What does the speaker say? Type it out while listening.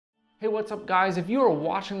Hey, what's up guys? If you are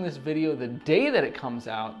watching this video the day that it comes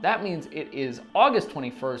out, that means it is August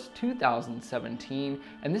 21st, 2017,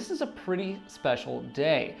 and this is a pretty special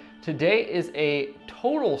day. Today is a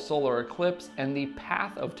total solar eclipse and the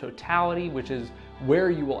path of totality, which is where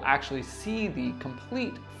you will actually see the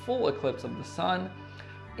complete full eclipse of the sun,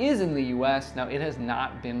 is in the US. Now, it has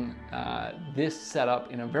not been this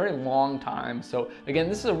setup in a very long time. So again,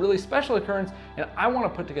 this is a really special occurrence, and I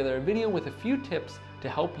want to put together a video with a few tips to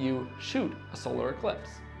help you shoot a solar eclipse.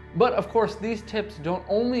 But of course, these tips don't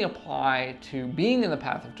only apply to being in the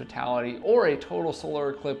path of totality or a total solar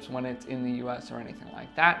eclipse when it's in the US or anything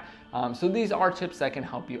like that. So these are tips that can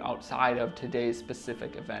help you outside of today's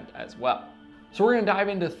specific event as well. So we're gonna dive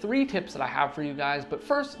into 3 tips that I have for you guys, but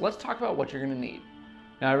first, let's talk about what you're gonna need.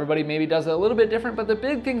 Now, everybody maybe does it a little bit different, but the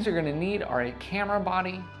big things you're gonna need are a camera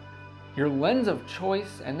body, your lens of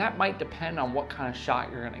choice, and that might depend on what kind of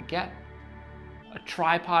shot you're gonna get, a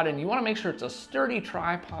tripod, and you wanna make sure it's a sturdy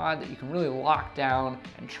tripod that you can really lock down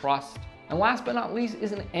and trust. And last but not least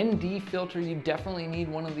is an ND filter. You definitely need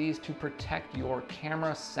one of these to protect your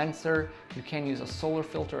camera sensor. You can use a solar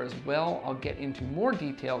filter as well. I'll get into more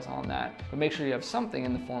details on that, but make sure you have something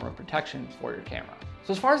in the form of protection for your camera.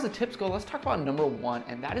 So as far as the tips go, let's talk about number 1,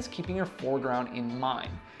 and that is keeping your foreground in mind.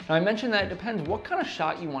 Now, I mentioned that it depends what kind of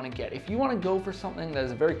shot you want to get. If you want to go for something that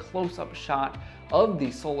is a very close-up shot of the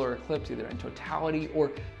solar eclipse, either in totality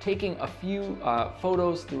or taking a few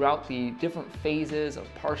photos throughout the different phases of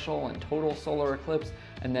partial and total solar eclipse,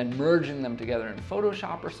 and then merging them together in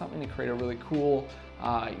Photoshop or something to create a really cool,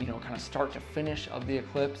 kind of start to finish of the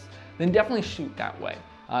eclipse, then definitely shoot that way.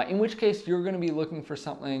 In which case, you're going to be looking for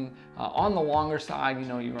something on the longer side. You're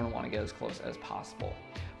going to want to get as close as possible.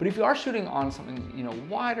 But if you are shooting on something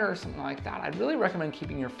wider or something like that, I'd really recommend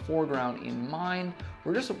keeping your foreground in mind,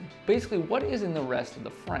 or just basically what is in the rest of the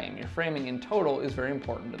frame. Your framing in total is very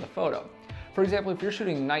important to the photo. For example, if you're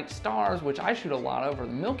shooting night stars, which I shoot a lot of, or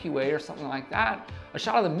the Milky Way or something like that, a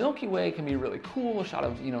shot of the Milky Way can be really cool. A shot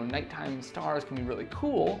of nighttime stars can be really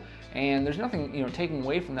cool, and there's nothing taking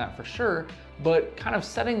away from that for sure. But kind of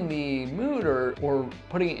setting the mood or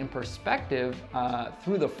putting it in perspective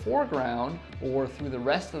through the foreground or through the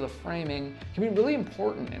rest of the framing can be really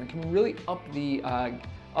important, and it can really up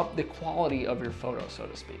the quality of your photo, so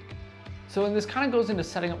to speak. So, and this kind of goes into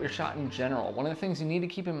setting up your shot in general. One of the things you need to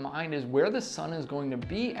keep in mind is where the sun is going to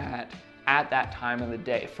be at that time of the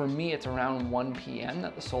day. For me, it's around 1 p.m.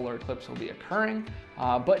 that the solar eclipse will be occurring,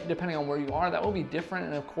 but depending on where you are, that will be different.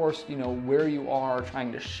 And of course, where you are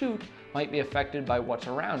trying to shoot might be affected by what's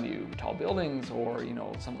around you, tall buildings or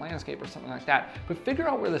some landscape or something like that. But figure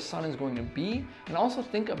out where the sun is going to be, and also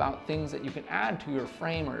think about things that you can add to your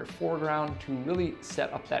frame or your foreground to really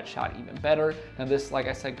set up that shot even better. Now this, like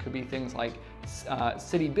I said, could be things like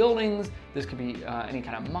city buildings. This could be any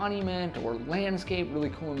kind of monument or landscape, really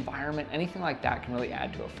cool environment. Anything like that can really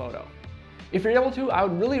add to a photo. If you're able to, I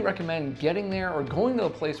would really recommend getting there or going to a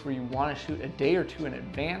place where you want to shoot a day or 2 in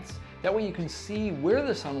advance. That way you can see where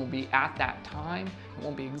the sun will be at that time. It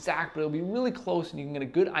won't be exact, but it'll be really close, and you can get a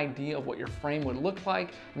good idea of what your frame would look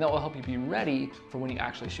like, and that will help you be ready for when you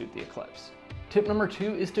actually shoot the eclipse. Tip number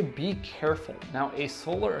 2 is to be careful. Now, a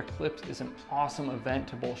solar eclipse is an awesome event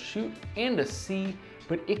to both shoot and to see,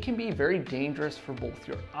 but it can be very dangerous for both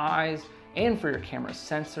your eyes and for your camera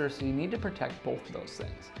sensor, so you need to protect both of those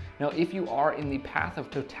things. Now, if you are in the path of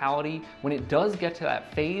totality, when it does get to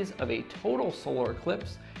that phase of a total solar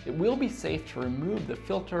eclipse, it will be safe to remove the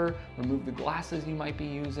filter, remove the glasses you might be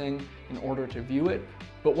using in order to view it.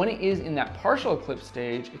 But when it is in that partial eclipse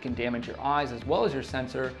stage, it can damage your eyes as well as your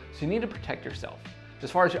sensor, so you need to protect yourself. As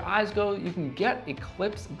far as your eyes go, you can get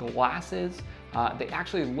Eclipse glasses. They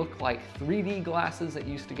actually look like 3D glasses that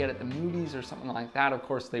you used to get at the movies or something like that. Of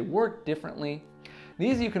course, they work differently.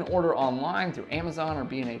 These you can order online through Amazon or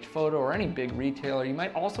B&H Photo or any big retailer. You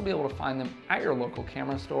might also be able to find them at your local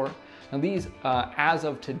camera store. Now these, as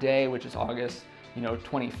of today, which is August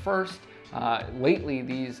 21st, lately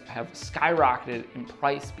these have skyrocketed in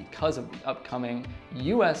price because of the upcoming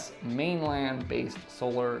US mainland-based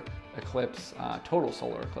solar eclipse, total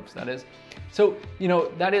solar eclipse that is. So,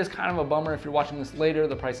 that is kind of a bummer. If you're watching this later,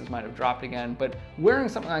 the prices might have dropped again, but wearing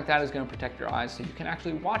something like that is going to protect your eyes so you can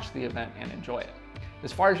actually watch the event and enjoy it.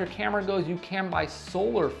 As far as your camera goes, you can buy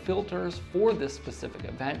solar filters for this specific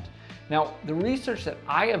event. Now, the research that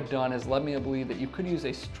I have done has led me to believe that you could use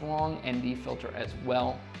a strong ND filter as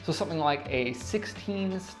well. So something like a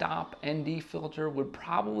 16-stop ND filter would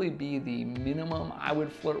probably be the minimum I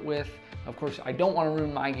would flirt with. Of course, I don't want to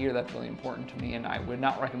ruin my gear. That's really important to me, and I would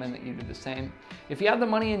not recommend that you do the same. If you have the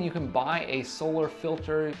money and you can buy a solar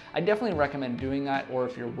filter, I definitely recommend doing that, or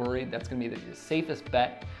if you're worried, that's going to be the safest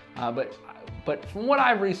bet. But from what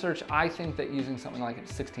I've researched, I think that using something like a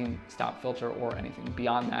 16 stop filter or anything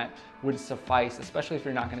beyond that would suffice, especially if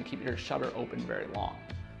you're not going to keep your shutter open very long.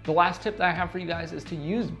 The last tip that I have for you guys is to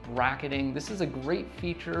use bracketing. This is a great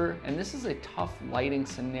feature, and this is a tough lighting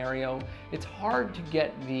scenario. It's hard to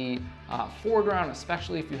get the foreground,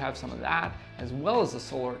 especially if you have some of that, as well as the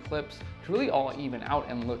solar eclipse, to really all even out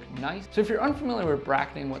and look nice. So if you're unfamiliar with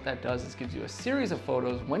bracketing, what that does is gives you a series of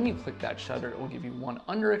photos. When you click that shutter, it will give you one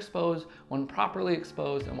underexposed, one properly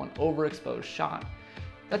exposed, and one overexposed shot.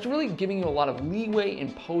 That's really giving you a lot of leeway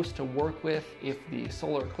in post to work with if the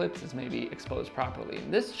solar eclipse is maybe exposed properly in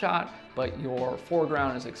this shot, but your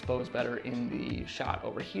foreground is exposed better in the shot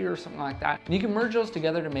over here, something like that. And you can merge those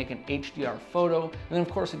together to make an HDR photo. And then of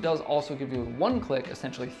course it does also give you with one click,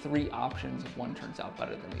 essentially 3 options if one turns out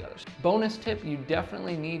better than the others. Bonus tip, you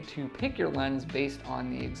definitely need to pick your lens based on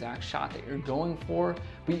the exact shot that you're going for,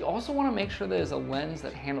 but you also want to make sure that it's a lens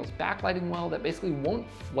that handles backlighting well, that basically won't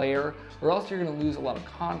flare, or else you're going to lose a lot of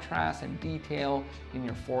contrast and detail in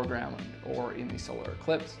your foreground or in the solar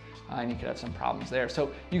eclipse. And you could have some problems there.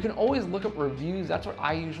 So you can always look up reviews. That's what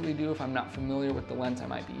I usually do if I'm not familiar with the lens I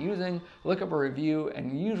might be using. Look up a review,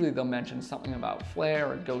 and usually they'll mention something about flare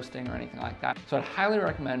or ghosting or anything like that. So I'd highly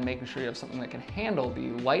recommend making sure you have something that can handle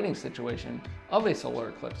the lighting situation of a solar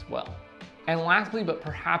eclipse well. And lastly, but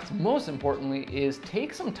perhaps most importantly, is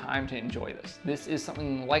take some time to enjoy this. This is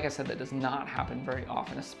something, like I said, that does not happen very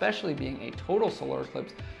often, especially being a total solar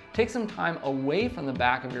eclipse. Take some time away from the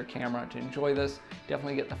back of your camera to enjoy this.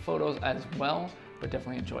 Definitely get the photos as well, but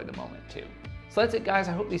definitely enjoy the moment too. So that's it, guys.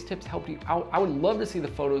 I hope these tips helped you out. I would love to see the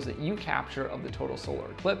photos that you capture of the total solar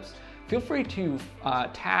eclipse. Feel free to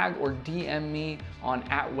tag or DM me on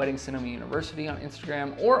 @WeddingCinemaUniversity on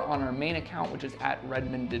Instagram, or on our main account, which is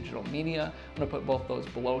 @Redmond Digital Media. I'm gonna put both those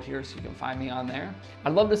below here so you can find me on there.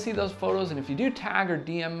 I'd love to see those photos, and if you do tag or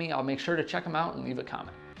DM me, I'll make sure to check them out and leave a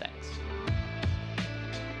comment.